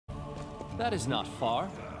That is not far.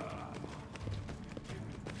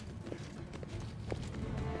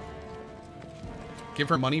 Give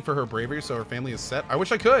her money for her bravery so her family is set. I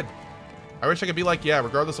wish I could. I wish I could be like, yeah,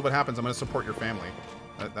 regardless of what happens, I'm going to support your family.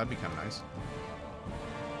 That'd be kind of nice.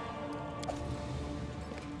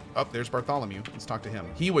 Oh, there's Bartholomew. Let's talk to him.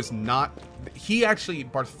 He was not... He actually...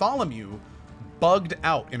 Bartholomew bugged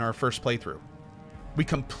out in our first playthrough. We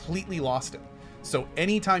completely lost him. So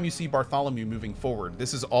anytime you see Bartholomew moving forward,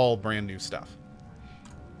 this is all brand new stuff.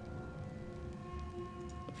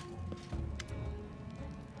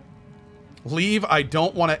 Leave. I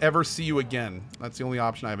don't want to ever see you again. That's the only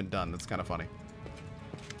option I haven't done. That's kind of funny.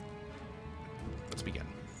 Let's begin.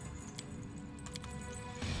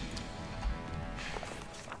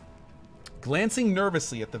 Glancing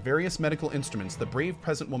nervously at the various medical instruments, the brave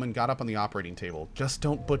peasant woman got up on the operating table. Just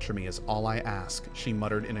don't butcher me is all I ask, she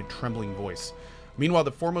muttered in a trembling voice. Meanwhile,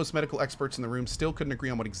 the foremost medical experts in the room still couldn't agree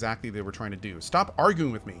on what exactly they were trying to do. Stop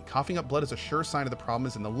arguing with me. Coughing up blood is a sure sign of the problem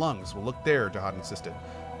is in the lungs. Well, look there, Jihad insisted.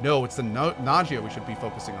 No, it's the nausea we should be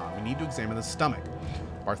focusing on. We need to examine the stomach.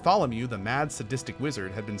 Bartholomew, the mad, sadistic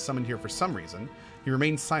wizard, had been summoned here for some reason. He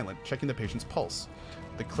remained silent, checking the patient's pulse.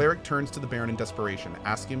 The cleric turns to the Baron in desperation,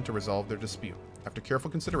 asking him to resolve their dispute. After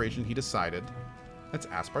careful consideration, he decided, let's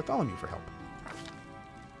ask Bartholomew for help.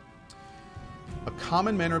 A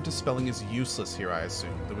common manner of dispelling is useless here, I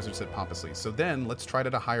assume, the wizard said pompously. So then, let's try it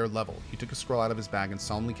at a higher level. He took a scroll out of his bag and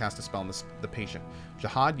solemnly cast a spell on the patient.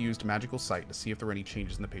 Jihad used magical sight to see if there were any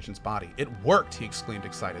changes in the patient's body. It worked, he exclaimed,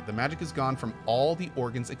 excited. The magic is gone from all the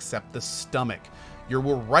organs except the stomach. You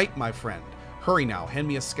were right, my friend. Hurry now, hand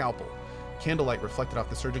me a scalpel. Candlelight reflected off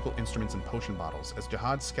the surgical instruments and potion bottles. As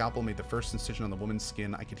Jihad's scalpel made the first incision on the woman's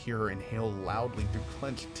skin, I could hear her inhale loudly through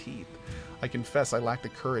clenched teeth. I confess I lacked the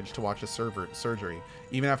courage to watch the surgery.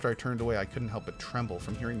 Even after I turned away, I couldn't help but tremble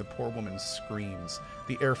from hearing the poor woman's screams.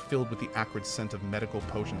 The air filled with the acrid scent of medical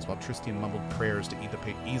potions, while Tristian mumbled prayers to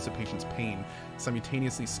ease the patient's pain,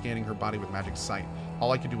 simultaneously scanning her body with magic sight.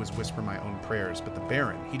 All I could do was whisper my own prayers, but the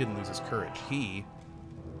Baron, he didn't lose his courage. He...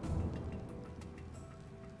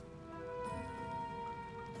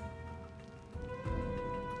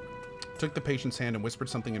 took the patient's hand and whispered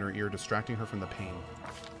something in her ear, distracting her from the pain.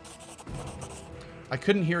 I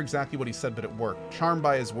couldn't hear exactly what he said, but it worked. Charmed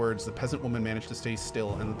by his words, the peasant woman managed to stay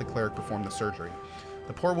still and let the cleric perform the surgery.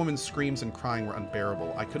 The poor woman's screams and crying were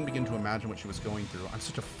unbearable. I couldn't begin to imagine what she was going through. I'm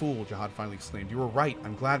such a fool, Jihad finally exclaimed. You were right.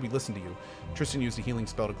 I'm glad we listened to you. Tristan used a healing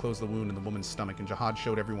spell to close the wound in the woman's stomach, and Jihad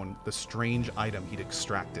showed everyone the strange item he'd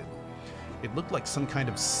extracted. It looked like some kind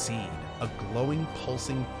of seed, a glowing,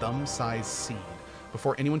 pulsing, thumb-sized seed.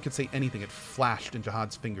 Before anyone could say anything, it flashed in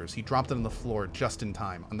Jihad's fingers. He dropped it on the floor just in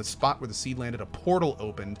time. On the spot where the seed landed, a portal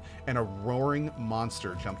opened, and a roaring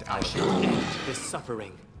monster jumped out. I shall end this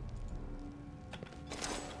suffering.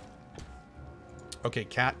 Okay,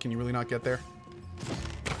 Cat, can you really not get there?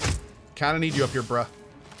 Cat, I need you up here, bruh.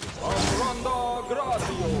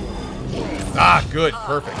 Ah, good.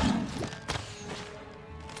 Perfect.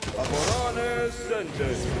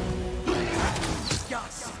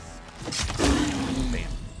 Bam.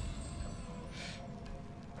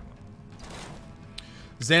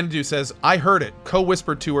 Xanadu says, I heard it. Co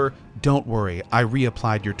whispered to her, don't worry, I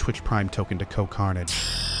reapplied your Twitch Prime token to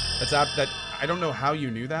CohhCarnage. That I don't know how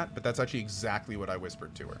you knew that, but that's actually exactly what I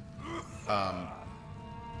whispered to her.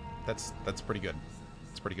 That's pretty good.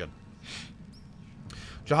 It's pretty good.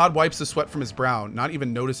 Jihad wipes the sweat from his brow, not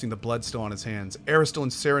even noticing the blood still on his hands. Aristil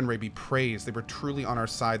and Sarenrae be praised. They were truly on our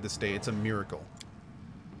side this day. It's a miracle.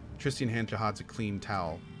 Tristian hands Jihad a clean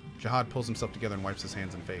towel. Jihad pulls himself together and wipes his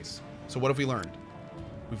hands and face. So what have we learned?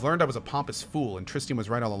 We've learned I was a pompous fool, and Tristian was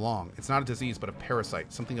right all along. It's not a disease, but a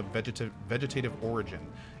parasite, something of vegetative origin.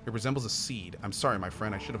 It resembles a seed. I'm sorry, my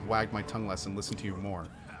friend. I should have wagged my tongue less and listened to you more.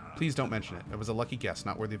 Please don't mention it. It was a lucky guess,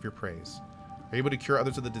 not worthy of your praise. Are you able to cure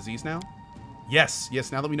others of the disease now? Yes.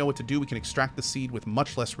 Yes, now that we know what to do, we can extract the seed with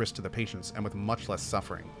much less risk to the patients and with much less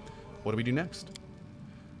suffering. What do we do next?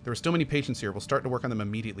 There are still many patients here. We'll start to work on them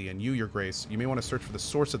immediately, and you, Your Grace, you may want to search for the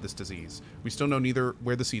source of this disease. We still know neither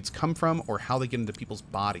where the seeds come from or how they get into people's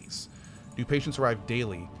bodies. New patients arrive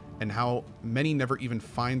daily, and how many never even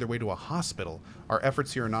find their way to a hospital. Our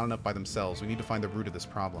efforts here are not enough by themselves. We need to find the root of this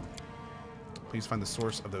problem. Please find the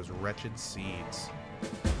source of those wretched seeds.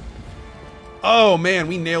 Oh, man,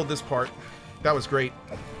 we nailed this part. That was great.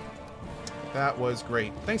 That was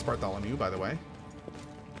great. Thanks, Bartholomew, by the way.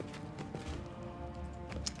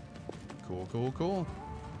 Cool, cool, cool.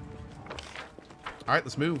 All right,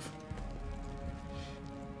 let's move.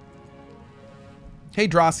 Hey,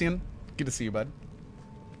 Drossian. Good to see you, bud.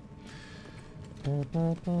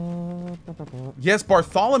 Yes,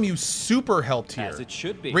 Bartholomew super helped here. As it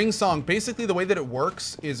should be. Ring Song. Basically, the way that it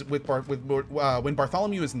works is when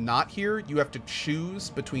Bartholomew is not here, you have to choose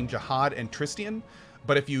between Jihad and Tristian.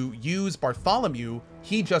 But if you use Bartholomew,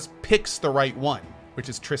 he just picks the right one, which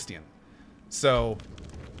is Tristian. So,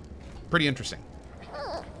 pretty interesting.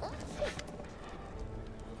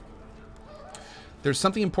 There's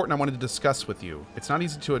something important I wanted to discuss with you. It's not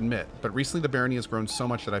easy to admit, but recently the barony has grown so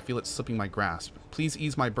much that I feel it's slipping my grasp. Please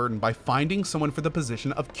ease my burden by finding someone for the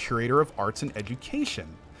position of Curator of Arts and Education.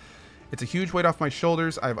 It's a huge weight off my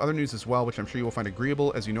shoulders. I have other news as well, which I'm sure you will find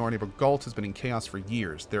agreeable. As you know, our neighbor Galt has been in chaos for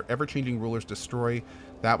years. Their ever-changing rulers destroy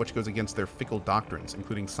that which goes against their fickle doctrines,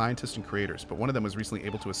 including scientists and creators, but one of them was recently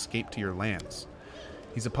able to escape to your lands.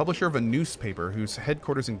 He's a publisher of a newspaper whose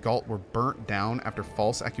headquarters in Galt were burnt down after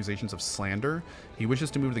false accusations of slander. He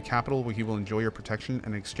wishes to move to the capital where he will enjoy your protection,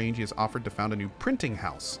 and in exchange he has offered to found a new printing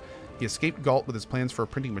house. He escaped Galt with his plans for a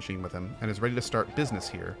printing machine with him, and is ready to start business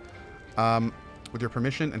here. With your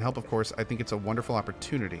permission and help, of course, I think it's a wonderful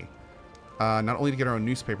opportunity. Not only to get our own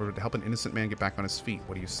newspaper, but to help an innocent man get back on his feet.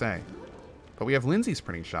 What do you say? But we have Lindsay's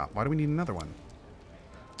printing shop. Why do we need another one?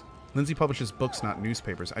 Lindsay publishes books, not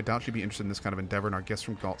newspapers. I doubt she'd be interested in this kind of endeavor, and our guest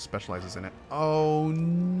from Galt specializes in it. Oh,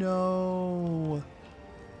 no.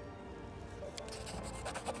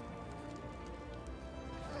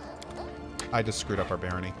 I just screwed up our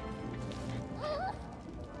barony.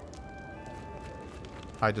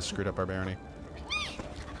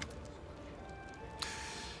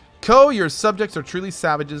 Your subjects are truly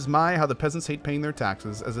savages. My, how the peasants hate paying their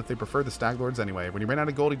taxes, as if they prefer the stag lords anyway. When you ran out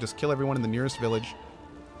of gold, you just kill everyone in the nearest village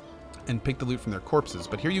and pick the loot from their corpses.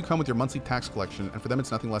 But here you come with your monthly tax collection, and for them it's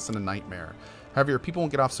nothing less than a nightmare. However, your people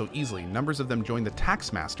won't get off so easily. Numbers of them join the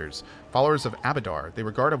tax masters, followers of Abadar. They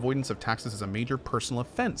regard avoidance of taxes as a major personal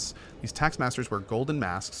offense. These tax masters wear golden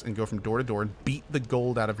masks and go from door to door and beat the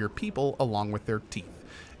gold out of your people along with their teeth.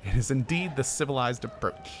 It is indeed the civilized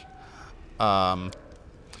approach.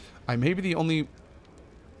 It may be the only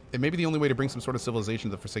way to bring some sort of civilization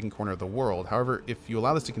to the Forsaken Corner of the world. However, if you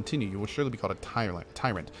allow this to continue, you will surely be called a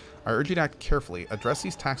tyrant. I urge you to act carefully. Address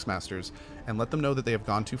these tax masters and let them know that they have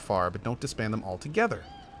gone too far, but don't disband them altogether.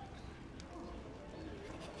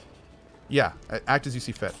 Yeah, act as you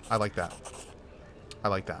see fit. I like that.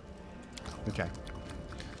 Okay.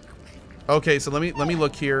 Okay, so let me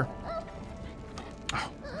look here.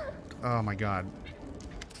 Oh my god.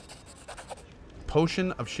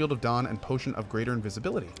 Potion of Shield of Dawn and Potion of Greater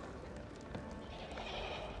Invisibility.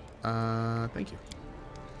 Thank you.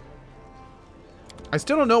 I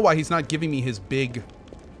still don't know why he's not giving me his big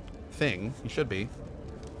thing. He should be.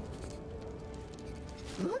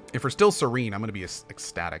 If we're still serene, I'm going to be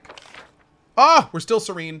ecstatic. Ah! We're still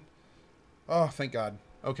serene. Oh, thank God.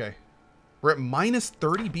 Okay. We're at minus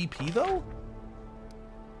 30 BP, though?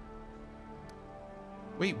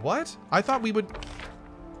 Wait, what? I thought we would...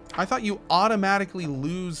 I thought you automatically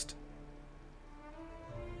losed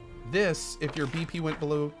this if your BP went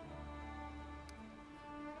below...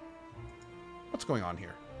 What's going on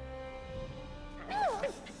here?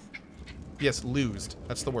 Yes, losed.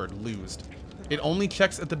 That's the word, losed. It only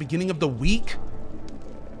checks at the beginning of the week?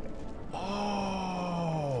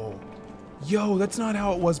 Oh. Yo, that's not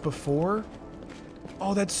how it was before.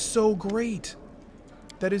 Oh, that's so great.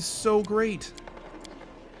 That is so great.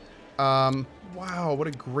 Wow, what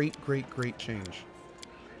a great change.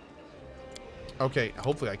 Okay,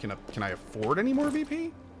 hopefully can I afford any more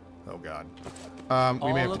VP? Oh god.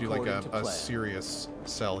 We may have to do like a serious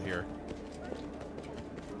sell here.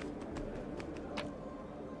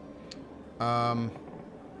 Oh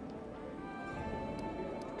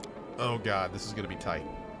god, this is gonna be tight.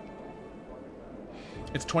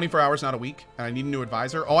 It's 24 hours, not a week, and I need a new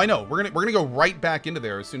advisor. Oh, I know. We're gonna go right back into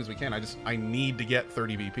there as soon as we can. I need to get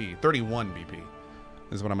 30 BP. 31 BP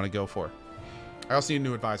is what I'm gonna go for. I also need a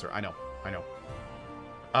new advisor. I know.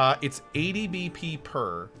 It's 80 BP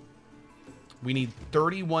per. We need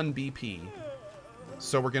 31 BP.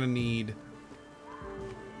 So we're gonna need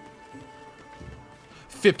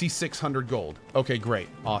 5,600 gold. Okay, great.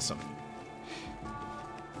 Awesome.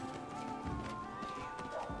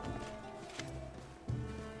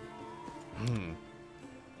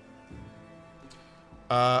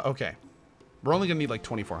 Okay. We're only gonna need like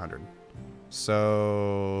 2,400.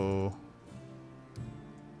 So...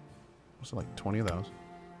 what's it, like 20 of those?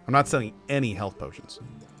 I'm not selling any health potions.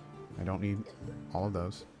 I don't need all of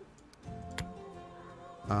those.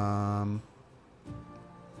 Oh,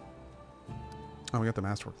 we got the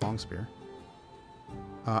Masterwork Long Spear.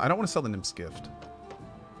 I don't want to sell the Nymph's Gift.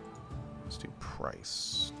 Let's do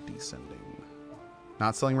price descending.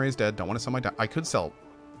 Not selling Raised Dead. Don't want to sell my... I could sell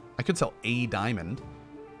I could sell a diamond.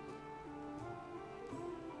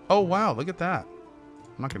 Oh, wow. Look at that.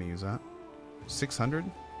 I'm not going to use that. 600?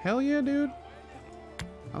 Hell yeah, dude.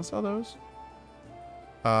 I'll sell those.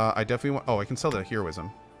 I definitely want... Oh, I can sell the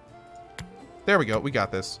heroism. There we go. We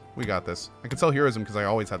got this. We got this. I can sell heroism because I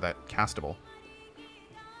always had that castable.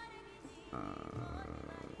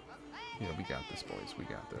 Yeah, we got this, boys. We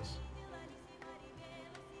got this.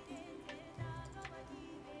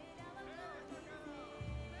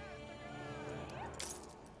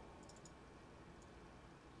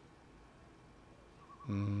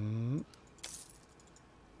 Boom.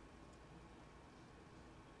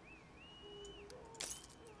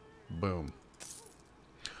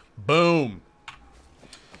 Boom.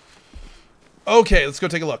 Okay, let's go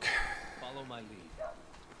take a look. Follow my lead.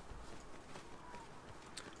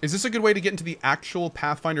 Is this a good way to get into the actual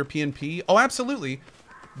Pathfinder PNP? Oh, absolutely.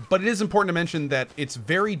 But it is important to mention that it's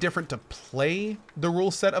very different to play the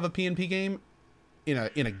rule set of a PNP game in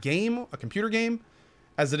a game, a computer game,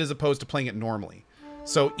 as it is opposed to playing it normally.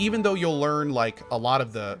 So even though you'll learn like a lot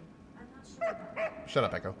of the... Shut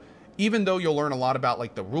up, Echo. Even though you'll learn a lot about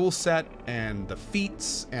like the rule set and the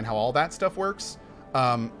feats and how all that stuff works,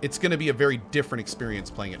 it's going to be a very different experience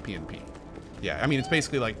playing at PNP. Yeah, I mean, it's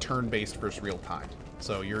basically like turn-based versus real time.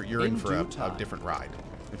 So you're in for a different ride,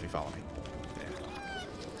 if you follow me.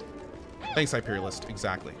 Yeah. Thanks, Hyperialist.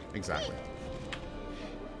 Exactly. Exactly.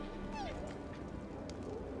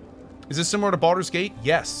 Is this similar to Baldur's Gate?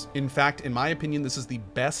 Yes. In fact, in my opinion, this is the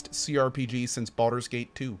best CRPG since Baldur's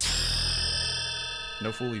Gate 2.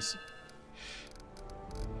 No foolies.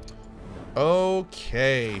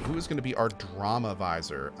 Okay. Who is going to be our drama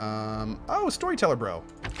visor? Oh, Storyteller Bro.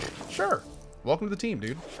 Sure. Welcome to the team,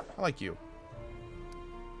 dude. I like you.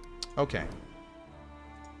 Okay.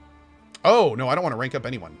 Oh, no, I don't want to rank up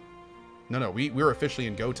anyone. No, we're officially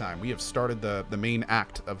in go time. We have started the main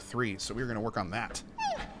act of 3, so we're going to work on that.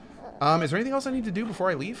 Is there anything else I need to do before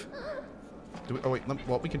I leave? Oh, wait.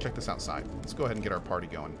 Well, we can check this outside. Let's go ahead and get our party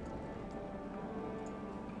going.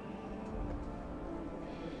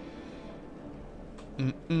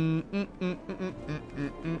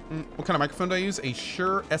 What kind of microphone do I use? A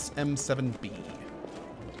Shure SM7B.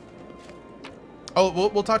 Oh,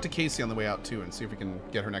 we'll talk to Casey on the way out, too, and see if we can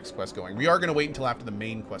get her next quest going. We are going to wait until after the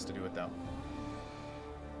main quest to do it, though.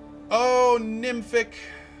 Oh, Nymphic.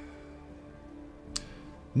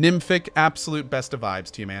 Nymphic, absolute best of vibes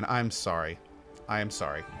to you, man. I'm sorry. I am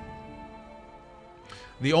sorry.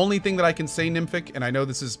 The only thing that I can say, Nymphic, and I know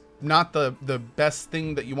this is not the best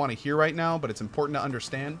thing that you want to hear right now, but it's important to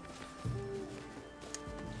understand.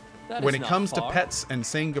 When it comes to pets and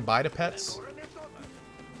saying goodbye to pets,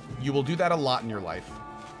 you will do that a lot in your life.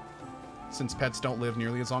 Since pets don't live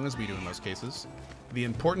nearly as long as we do in most cases. The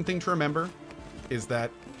important thing to remember is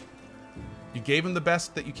that you gave them the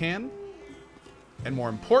best that you can. And more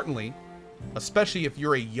importantly, especially if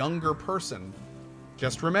you're a younger person,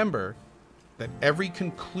 just remember that every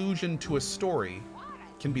conclusion to a story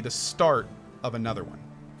can be the start of another one.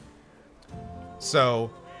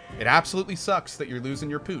 So, it absolutely sucks that you're losing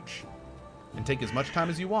your pooch. And take as much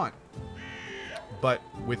time as you want. But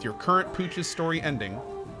with your current pooch's story ending,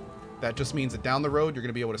 that just means that down the road, you're going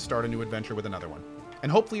to be able to start a new adventure with another one.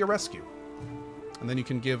 And hopefully a rescue. And then you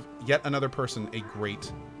can give yet another person a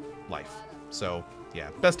great life. So,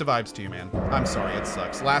 yeah, best of vibes to you, man. I'm sorry, it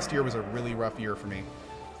sucks. Last year was a really rough year for me.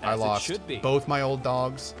 I lost both my old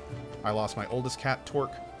dogs. I lost my oldest cat,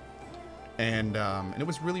 Torque. And it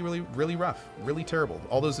was really, really, really rough. Really terrible.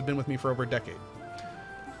 All those have been with me for over a decade.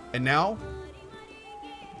 And now,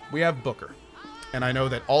 we have Booker. And I know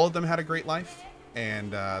that all of them had a great life.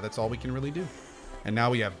 And that's all we can really do. And now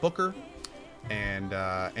we have Booker.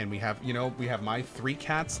 And we have, you know, we have my 3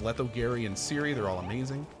 cats, Letho, Gary, and Siri. They're all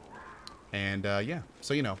amazing. And, yeah.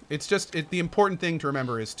 So, you know, it's just... the important thing to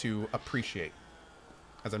remember is to appreciate.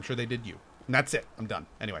 As I'm sure they did you. And that's it. I'm done.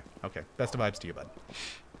 Anyway. Okay. Best of vibes to you, bud.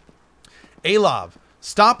 Alav,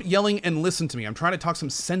 stop yelling and listen to me. I'm trying to talk some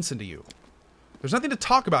sense into you. There's nothing to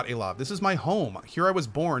talk about, Alav. This is my home. Here I was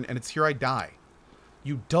born, and it's here I die.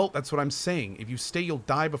 You dolt, that's what I'm saying. If you stay, you'll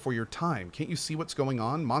die before your time. Can't you see what's going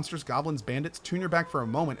on? Monsters, goblins, bandits. Tune your back for a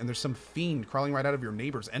moment, and there's some fiend crawling right out of your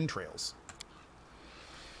neighbor's entrails.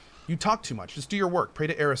 You talk too much. Just do your work. Pray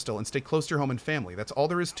to Aristil and stay close to your home and family. That's all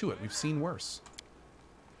there is to it. We've seen worse.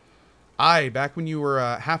 Aye, back when you were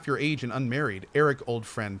half your age and unmarried. Eric, old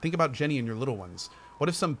friend, think about Jenny and your little ones. What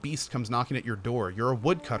if some beast comes knocking at your door? You're a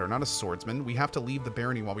woodcutter, not a swordsman. We have to leave the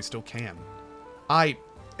barony while we still can. Aye,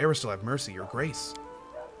 Aristil, have mercy, your grace.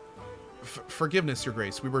 Forgiveness, your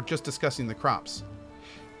grace. We were just discussing the crops.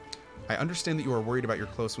 I understand that you are worried about your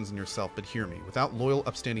close ones and yourself, but hear me. Without loyal,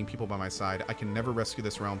 upstanding people by my side, I can never rescue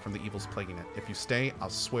this realm from the evils plaguing it. If you stay, I'll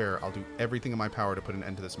swear I'll do everything in my power to put an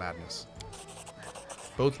end to this madness.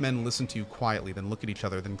 Both men listen to you quietly, then look at each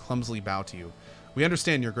other, then clumsily bow to you. We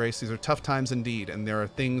understand, Your Grace. These are tough times indeed, and there are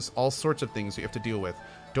things, all sorts of things you have to deal with.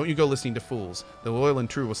 Don't you go listening to fools. The loyal and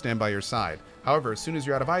true will stand by your side. However, as soon as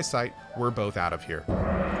you're out of eyesight, we're both out of here.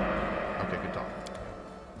 Okay, good talk.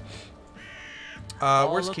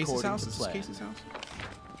 Where's Casey's house? Is this Casey's house?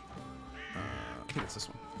 I think it's this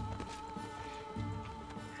one.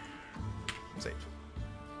 Save.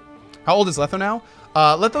 How old is Letho now?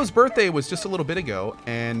 Letho's birthday was just a little bit ago,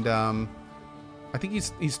 and I think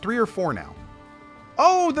he's 3 or 4 now.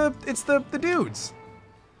 Oh, it's the dudes.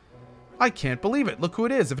 I can't believe it. Look who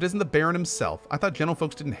it is. If it isn't the Baron himself. I thought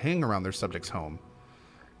gentlefolks didn't hang around their subjects' home.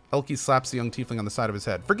 Elkie slaps the young tiefling on the side of his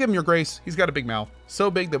head. Forgive him, Your Grace. He's got a big mouth.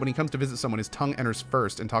 So big that when he comes to visit someone, his tongue enters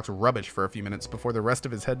first and talks rubbish for a few minutes before the rest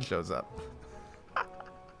of his head shows up.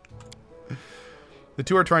 The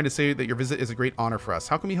two are trying to say that your visit is a great honor for us.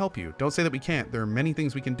 How can we help you? Don't say that we can't. There are many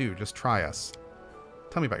things we can do. Just try us.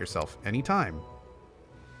 Tell me about yourself. Anytime.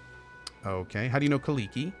 Okay. How do you know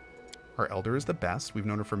Kaliki? Our elder is the best. We've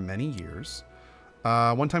known her for many years.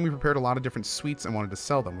 One time we prepared a lot of different sweets and wanted to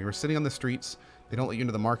sell them. We were sitting on the streets. They don't let you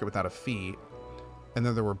into the market without a fee. And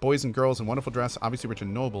then there were boys and girls in wonderful dress, obviously rich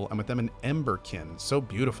and noble, and with them an emberkin, so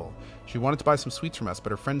beautiful. She wanted to buy some sweets from us,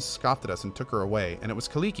 but her friends scoffed at us and took her away, and it was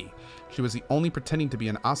Kaliki. She was the only pretending to be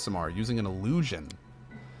an Aasimar, using an illusion.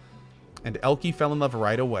 And Elkie fell in love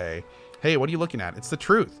right away. Hey, what are you looking at? It's the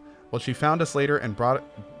truth. Well, she found us later and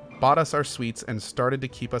bought us our sweets and started to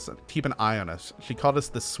keep an eye on us. She called us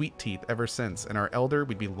the Sweet Teeth ever since, and our elder,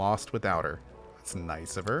 we'd be lost without her. That's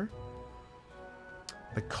nice of her.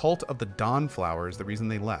 The cult of the Dawnflower is the reason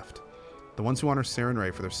they left. The ones who honor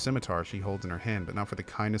Sarenrae for their scimitar she holds in her hand, but not for the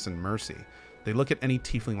kindness and mercy. They look at any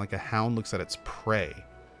tiefling like a hound looks at its prey.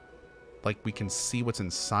 Like we can see what's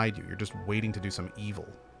inside you. You're just waiting to do some evil.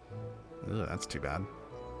 Ugh, that's too bad.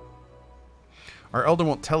 Our elder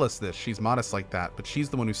won't tell us this. She's modest like that, but she's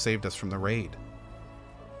the one who saved us from the raid.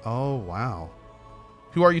 Oh, wow.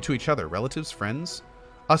 Who are you to each other? Relatives? Friends?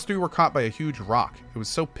 Us three were caught by a huge rock. It was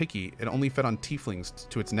so picky, it only fed on tieflings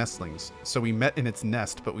to its nestlings. So we met in its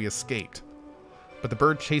nest, but we escaped. But the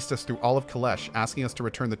bird chased us through all of Kalesh, asking us to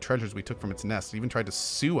return the treasures we took from its nest. It even tried to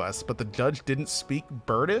sue us, but the judge didn't speak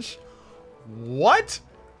birdish? What?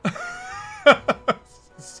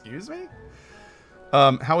 Excuse me?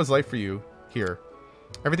 How is life for you here?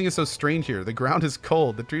 Everything is so strange here. The ground is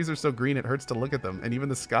cold. The trees are so green it hurts to look at them. And even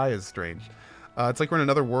the sky is strange. It's like we're in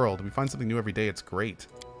another world. We find something new every day. It's great.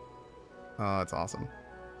 That's awesome.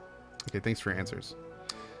 Okay, thanks for your answers.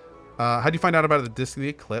 How'd you find out about the Disc of the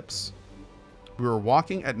Eclipse? We were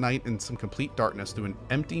walking at night in some complete darkness through an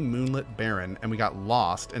empty moonlit barren, and we got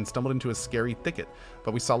lost and stumbled into a scary thicket.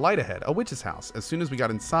 But we saw light ahead, a witch's house. As soon as we got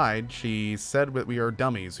inside, she said that we are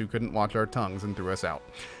dummies who couldn't watch our tongues and threw us out.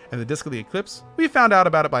 And the Disc of the Eclipse? We found out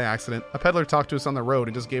about it by accident. A peddler talked to us on the road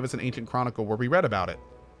and just gave us an ancient chronicle where we read about it.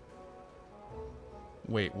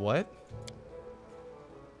 Wait, what?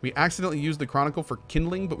 We accidentally used the chronicle for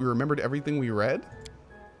kindling, but we remembered everything we read?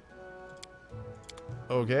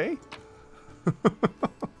 Okay.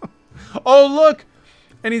 Oh, look!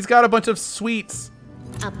 And he's got a bunch of sweets.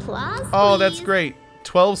 Applause, oh, that's please. great.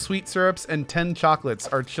 12 sweet syrups and 10 chocolates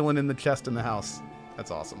are chilling in the chest in the house.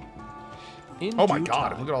 That's awesome. Oh my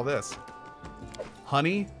god, look at all this.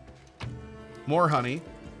 Honey. More honey.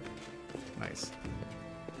 Nice.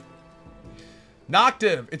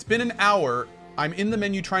 Noctiv, it's been an hour. I'm in the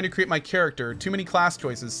menu trying to create my character. Too many class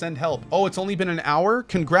choices. Send help. Oh, it's only been an hour?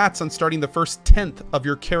 Congrats on starting the first 10th of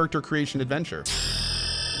your character creation adventure.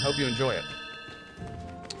 I hope you enjoy it.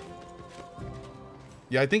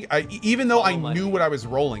 Yeah, I think even though I knew what I was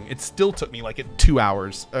rolling, it still took me like 2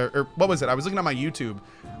 hours. Or what was it? I was looking at my YouTube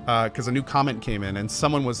because a new comment came in and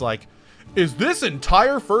someone was like, is this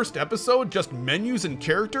entire first episode just menus and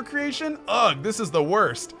character creation? Ugh, this is the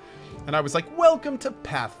worst. And I was like, welcome to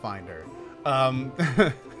Pathfinder.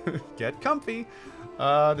 Get comfy.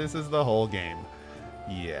 This is the whole game.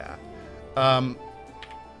 Yeah.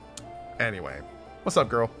 Anyway, what's up,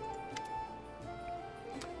 girl?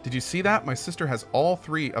 Did you see that? My sister has all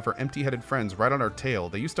 3 of her empty-headed friends right on our tail.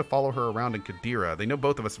 They used to follow her around in Kadira. They know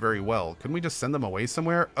both of us very well. Couldn't we just send them away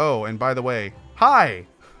somewhere? Oh, and by the way, hi!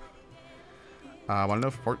 I want to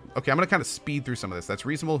know if... Okay, I'm going to kind of speed through some of this. That's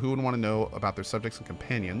reasonable. Who would want to know about their subjects and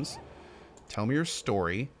companions? Tell me your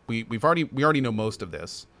story. We already know most of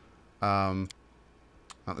this.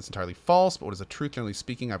 Not that's entirely false, but what is the truth? Generally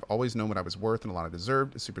speaking, I've always known what I was worth and a lot I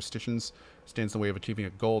deserved. If superstitions stands in the way of achieving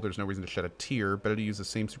a goal, there's no reason to shed a tear. Better to use the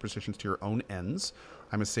same superstitions to your own ends.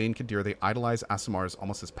 I must say in Qadira, they idolize Aasimars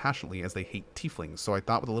almost as passionately as they hate tieflings, so I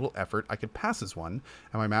thought with a little effort I could pass as one,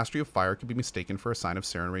 and my mastery of fire could be mistaken for a sign of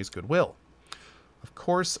Sarenrae's goodwill. Of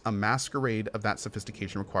course, a masquerade of that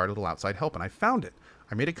sophistication required a little outside help, and I found it.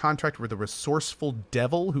 I made a contract with a resourceful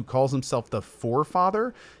devil who calls himself the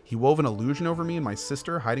Forefather. He wove an illusion over me and my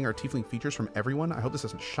sister, hiding our tiefling features from everyone. I hope this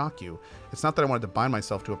doesn't shock you. It's not that I wanted to bind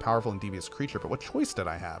myself to a powerful and devious creature, but what choice did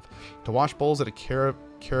I have? To wash bowls at a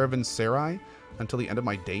caravanserai until the end of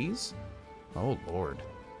my days? Oh, Lord.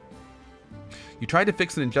 You tried to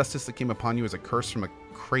fix an injustice that came upon you as a curse from a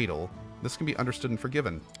cradle. This can be understood and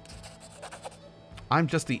forgiven. I'm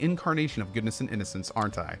just the incarnation of goodness and innocence,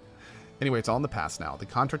 aren't I? Anyway, it's all in the past now. The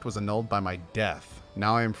contract was annulled by my death.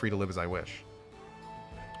 Now I am free to live as I wish.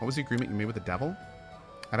 What was the agreement you made with the devil?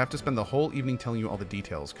 I'd have to spend the whole evening telling you all the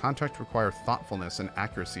details. Contracts require thoughtfulness and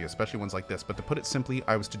accuracy, especially ones like this. But to put it simply,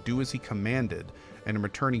 I was to do as he commanded, and in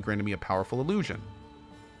return he granted me a powerful illusion.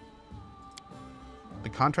 The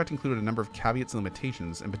contract included a number of caveats and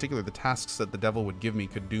limitations. In particular, the tasks that the devil would give me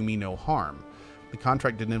could do me no harm. The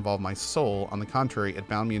contract didn't involve my soul. On the contrary, it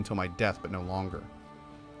bound me until my death, but no longer.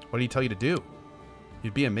 What did he tell you to do?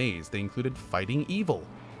 You'd be amazed. They included fighting evil.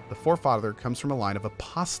 The Forefather comes from a line of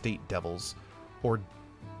apostate devils, or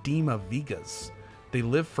Demavigas. They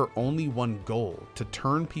live for only one goal, to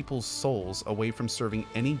turn people's souls away from serving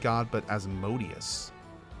any god but Asmodeus.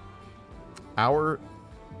 Our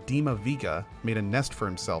Demaviga made a nest for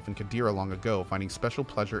himself in Qadira long ago, finding special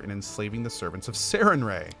pleasure in enslaving the servants of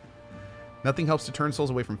Sarenrae. Nothing helps to turn souls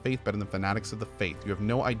away from faith better than fanatics of the faith. You have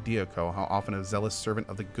no idea, Ko, how often a zealous servant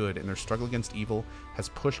of the good in their struggle against evil has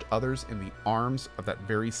pushed others in the arms of that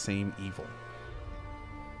very same evil.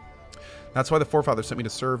 That's why the Forefather sent me to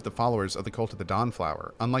serve the followers of the cult of the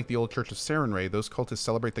Dawnflower. Unlike the old church of Sarenrae, those cultists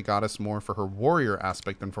celebrate the goddess more for her warrior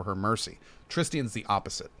aspect than for her mercy. Tristian's the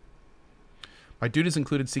opposite. My duties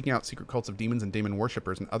included seeking out secret cults of demons and daemon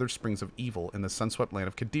worshippers and other springs of evil in the sun-swept land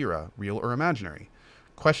of Qadira, real or imaginary.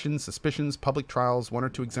 Questions, suspicions, public trials, 1 or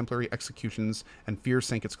 2 exemplary executions, and fear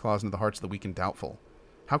sank its claws into the hearts of the weak and doubtful.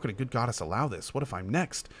 How could a good goddess allow this? What if I'm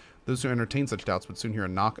next? Those who entertain such doubts would soon hear a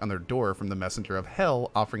knock on their door from the messenger of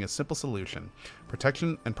hell offering a simple solution: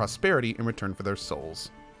 protection and prosperity in return for their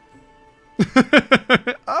souls.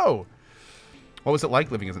 Oh! What was it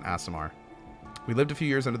like living as an Aasimar? We lived a few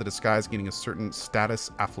years under the disguise, gaining a certain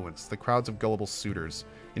status affluence, the crowds of gullible suitors.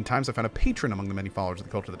 In times I found a patron among the many followers of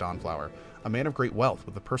the cult of the Dawnflower, a man of great wealth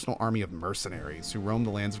with a personal army of mercenaries who roamed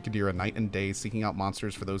the lands of Qadira night and day, seeking out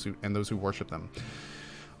monsters for those who worship them.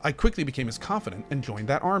 I quickly became his confidant and joined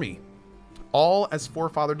that army. All as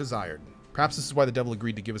Forefather desired. Perhaps this is why the devil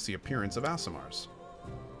agreed to give us the appearance of Aasimars.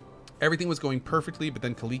 Everything was going perfectly, but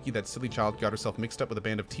then Kaliki, that silly child, got herself mixed up with a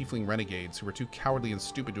band of tiefling renegades who were too cowardly and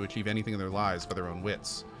stupid to achieve anything in their lives by their own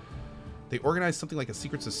wits. They organized something like a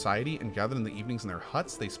secret society and gathered in the evenings in their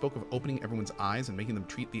huts. They spoke of opening everyone's eyes and making them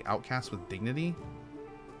treat the outcasts with dignity.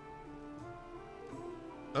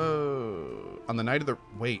 On the night of the...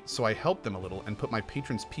 Wait, so I helped them a little and put my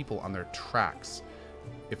patron's people on their tracks.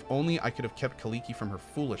 If only I could have kept Kaliki from her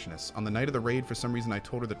foolishness. On the night of the raid, for some reason, I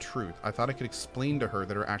told her the truth. I thought I could explain to her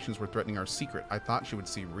that her actions were threatening our secret. I thought she would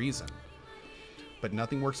see reason. But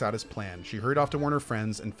nothing works out as planned. She hurried off to warn her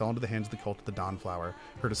friends and fell into the hands of the cult of the Dawnflower.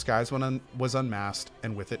 Her disguise was unmasked,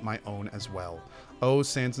 and with it my own as well. Oh,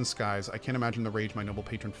 sands and skies, I can't imagine the rage my noble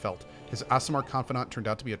patron felt. His Aasimar confidant turned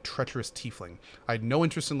out to be a treacherous tiefling. I had no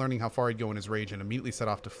interest in learning how far he'd go in his rage and immediately set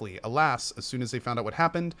off to flee. Alas, as soon as they found out what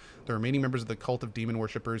happened, the remaining members of the cult of demon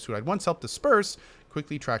worshippers who I'd once helped disperse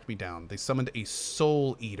quickly tracked me down. They summoned a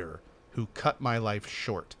soul eater who cut my life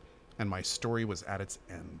short, and my story was at its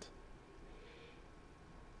end.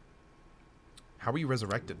 How were you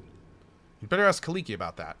resurrected? You'd better ask Kaliki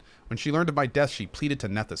about that. When she learned of my death, she pleaded to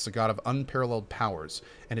Nethys, a god of unparalleled powers,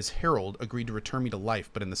 and his herald agreed to return me to life,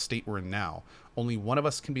 but in the state we're in now. Only one of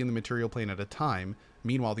us can be in the material plane at a time,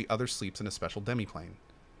 meanwhile the other sleeps in a special demiplane.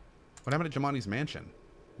 What happened at Jamani's mansion?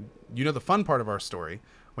 You know the fun part of our story.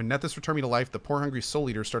 When Nethys returned me to life, the poor hungry soul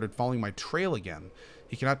eater started following my trail again.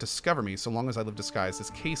 He cannot discover me so long as I live disguised as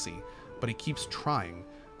Casey, but he keeps trying.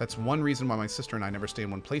 That's one reason why my sister and I never stay in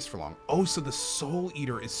one place for long. Oh, so the Soul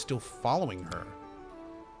Eater is still following her.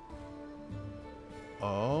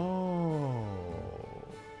 Oh.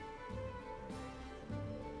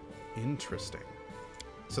 Interesting.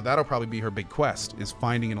 So that'll probably be her big quest, is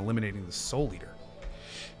finding and eliminating the Soul Eater.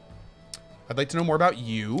 I'd like to know more about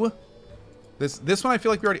you. This one I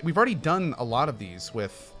feel like we've already done a lot of these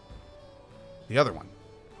with the other one.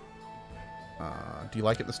 Do you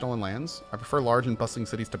like it in the Stolen Lands? I prefer large and bustling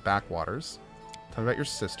cities to backwaters. Tell me about your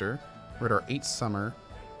sister. We're at our 8th summer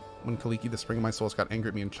when Kaliki, the spring of my souls, got angry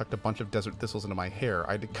at me and chucked a bunch of desert thistles into my hair.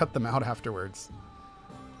 I had to cut them out afterwards.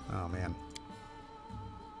 Oh, man.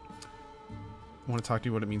 I want to talk to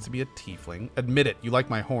you what it means to be a tiefling. Admit it, you like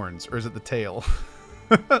my horns, or is it the tail?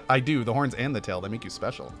 I do, the horns and the tail. They make you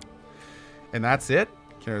special. And that's it?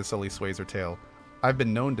 Kara slowly sways her tail. I've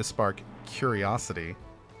been known to spark curiosity.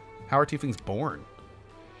 How are tieflings born?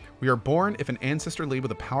 We are born if an ancestor laid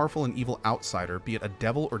with a powerful and evil outsider, be it a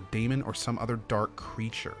devil or daemon or some other dark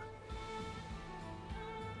creature.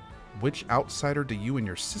 Which outsider do you and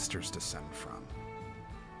your sisters descend from?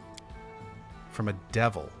 From a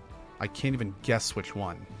devil. I can't even guess which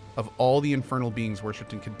one. Of all the infernal beings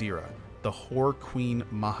worshipped in Kadira, the whore queen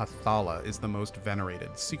Mahathala is the most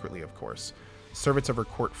venerated, secretly of course. Servants of her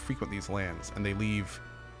court frequent these lands, and they leave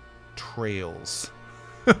trails.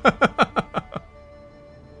 Tell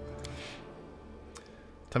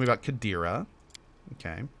me about Kadira.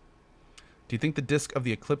 Okay. Do you think the disk of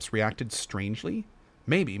the eclipse reacted strangely?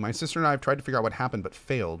 Maybe. My sister and I have tried to figure out what happened, but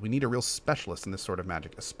failed. We need a real specialist in this sort of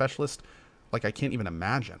magic. A specialist like I can't even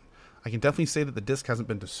imagine. I can definitely say that the disk hasn't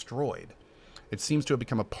been destroyed. It seems to have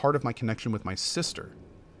become a part of my connection with my sister.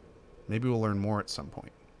 Maybe we'll learn more at some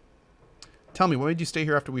point. Tell me, why did you stay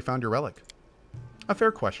here after we found your relic? A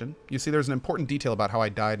fair question. You see, there's an important detail about how I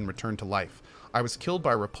died and returned to life. I was killed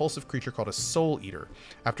by a repulsive creature called a Soul Eater.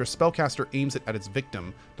 After a spellcaster aims it at its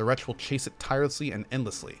victim, the wretch will chase it tirelessly and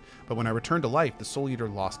endlessly. But when I returned to life, the Soul Eater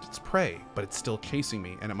lost its prey, but it's still chasing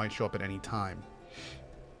me, and it might show up at any time.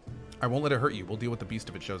 I won't let it hurt you. We'll deal with the beast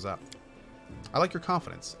if it shows up. I like your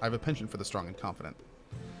confidence. I have a penchant for the strong and confident.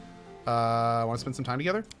 Want to spend some time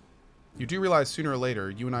together? You do realize sooner or later,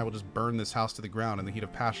 you and I will just burn this house to the ground in the heat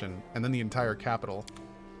of passion, and then the entire capital.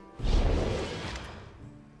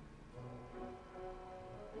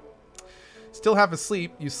 Still half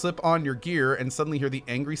asleep, you slip on your gear and suddenly hear the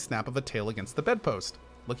angry snap of a tail against the bedpost.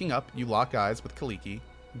 Looking up, you lock eyes with Kaliki,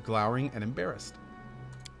 glowering and embarrassed.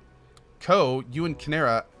 Ko, you and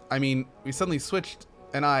Kinera, we suddenly switched,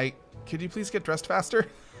 and could you please get dressed faster?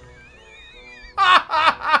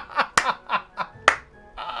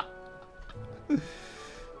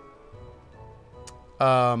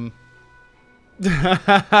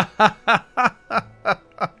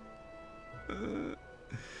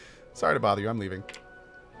 Sorry to bother you, I'm leaving.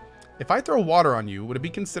 If I throw water on you, would it be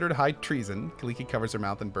considered high treason? Kaliki covers her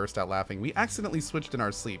mouth and bursts out laughing. We accidentally switched in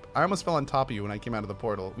our sleep. I almost fell on top of you when I came out of the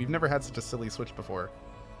portal. We've never had such a silly switch before.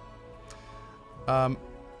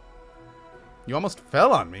 You almost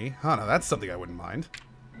fell on me? Oh, no, that's something I wouldn't mind.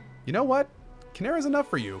 You know what? Kinera's enough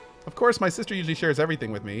for you. Of course, my sister usually shares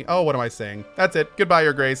everything with me. Oh, what am I saying? That's it. Goodbye,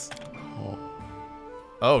 Your Grace.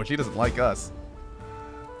 Oh, she doesn't like us.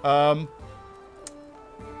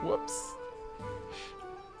 Whoops.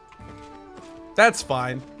 That's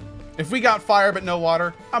fine. If we got fire but no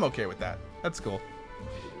water, I'm okay with that. That's cool.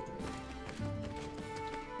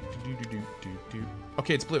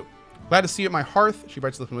 Okay, it's blue. Glad to see you at my hearth. She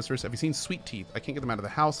bites the lip and whispers, have you seen Sweet Teeth? I can't get them out of the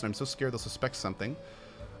house, and I'm so scared they'll suspect something.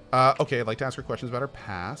 Okay, I'd like to ask her questions about her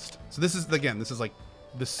past. So this is, again, this is like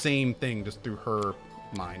the same thing, just through her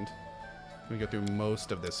mind. Let me go through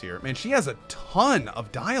most of this here. Man, she has a ton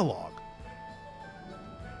of dialogue.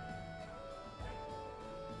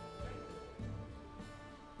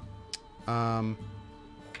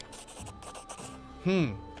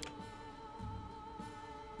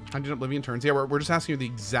 How did Oblivion turns? Yeah, we're just asking you the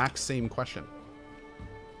exact same question.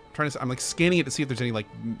 I'm like scanning it to see if there's any like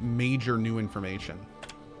major new information.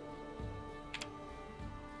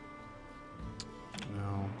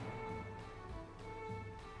 No.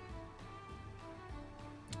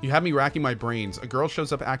 You have me racking my brains. A girl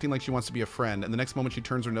shows up acting like she wants to be a friend, and the next moment she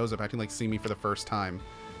turns her nose up acting like seeing me for the first time.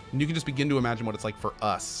 And you can just begin to imagine what it's like for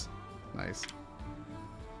us. Nice.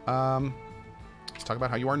 Let's talk about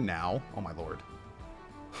how you are now. Oh my lord.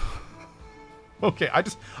 Okay, I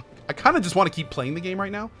kind of just want to keep playing the game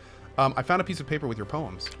right now. I found a piece of paper with your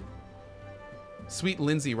poems. Sweet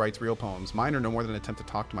Lindsay writes real poems. Mine are no more than an attempt to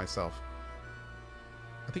talk to myself.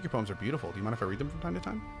 I think your poems are beautiful. Do you mind if I read them from time to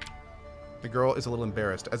time? The girl is a little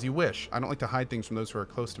embarrassed. As you wish. I don't like to hide things from those who are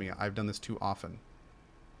close to me. I've done this too often.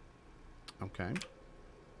 Okay.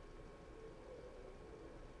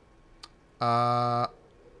 I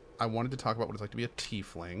wanted to talk about what it's like to be a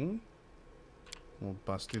tiefling. We'll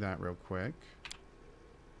bust through that real quick.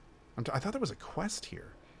 I thought there was a quest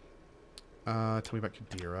here. Tell me about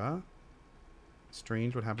Kadira.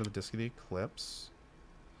 Strange what happened to the Disc of the Eclipse.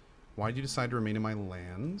 Why did you decide to remain in my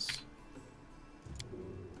lands?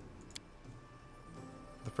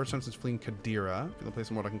 The first time since fleeing Kadira, the place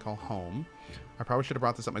in what I can call home. I probably should have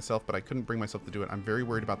brought this up myself, but I couldn't bring myself to do it. I'm very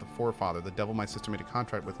worried about the forefather, the devil my sister made a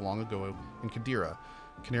contract with long ago in Kadira.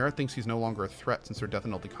 Kanera thinks he's no longer a threat since her death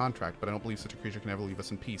annulled the contract, but I don't believe such a creature can ever leave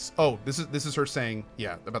us in peace. Oh, this is her saying,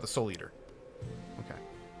 yeah, about the Soul Eater. Okay.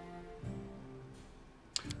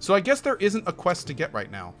 So I guess there isn't a quest to get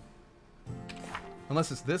right now.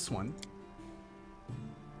 Unless it's this one.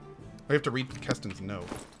 I have to read Keston's note.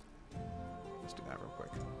 Let's do that real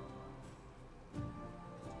quick.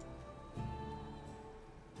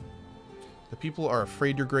 The people are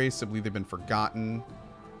afraid, your grace. I believe they've been forgotten.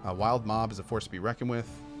 A wild mob is a force to be reckoned with.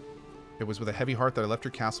 It was with a heavy heart that I left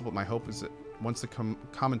your castle, but my hope is that once the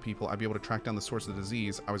common people, I'd be able to track down the source of the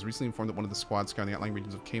disease. I was recently informed that one of the squads scouring the outlying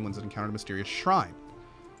regions of Camelins had encountered a mysterious shrine.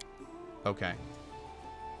 Okay.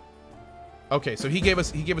 Okay, so he gave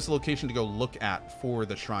us a location to go look at for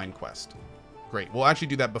the shrine quest. Great. We'll actually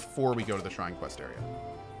do that before we go to the shrine quest area.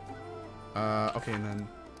 Okay, and then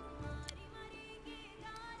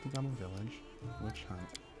the Goblin Village, witch hunt.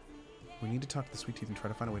 We need to talk to the Sweet Teeth and try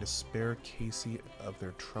to find a way to spare Casey of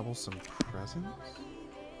their troublesome presence.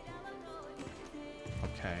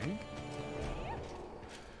 Okay.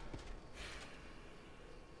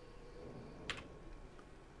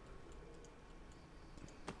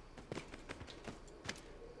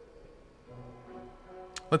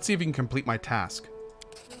 Let's see if we can complete my task.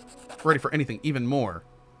 Ready for anything, even more.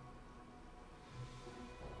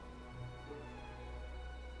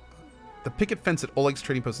 The picket fence at Oleg's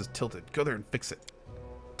trading post is tilted. Go there and fix it.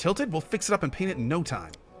 Tilted? We'll fix it up and paint it in no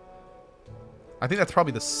time. I think that's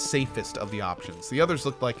probably the safest of the options. The others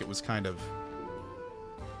looked like it was kind of...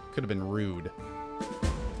 could have been rude.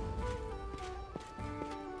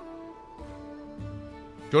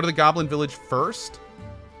 Go to the Goblin Village first?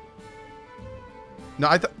 No,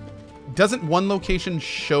 I thought... Doesn't one location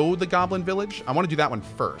show the Goblin Village? I want to do that one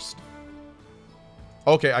first.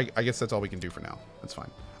 Okay, I guess that's all we can do for now. That's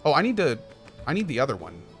fine. Oh, I need the other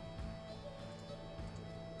one.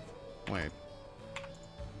 Wait.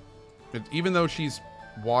 Even though she's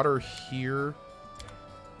water here...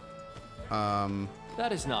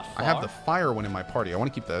 that is not far. I have the fire one in my party. I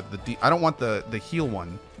want to keep the I don't want the heal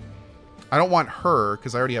one. I don't want her,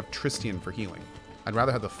 because I already have Tristian for healing. I'd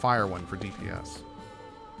rather have the fire one for DPS.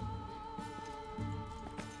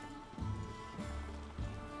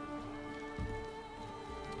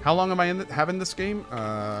 How long am I having this game?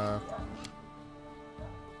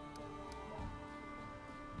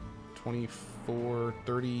 24,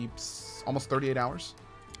 30, almost 38 hours.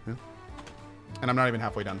 Yeah. And I'm not even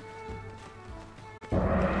halfway done.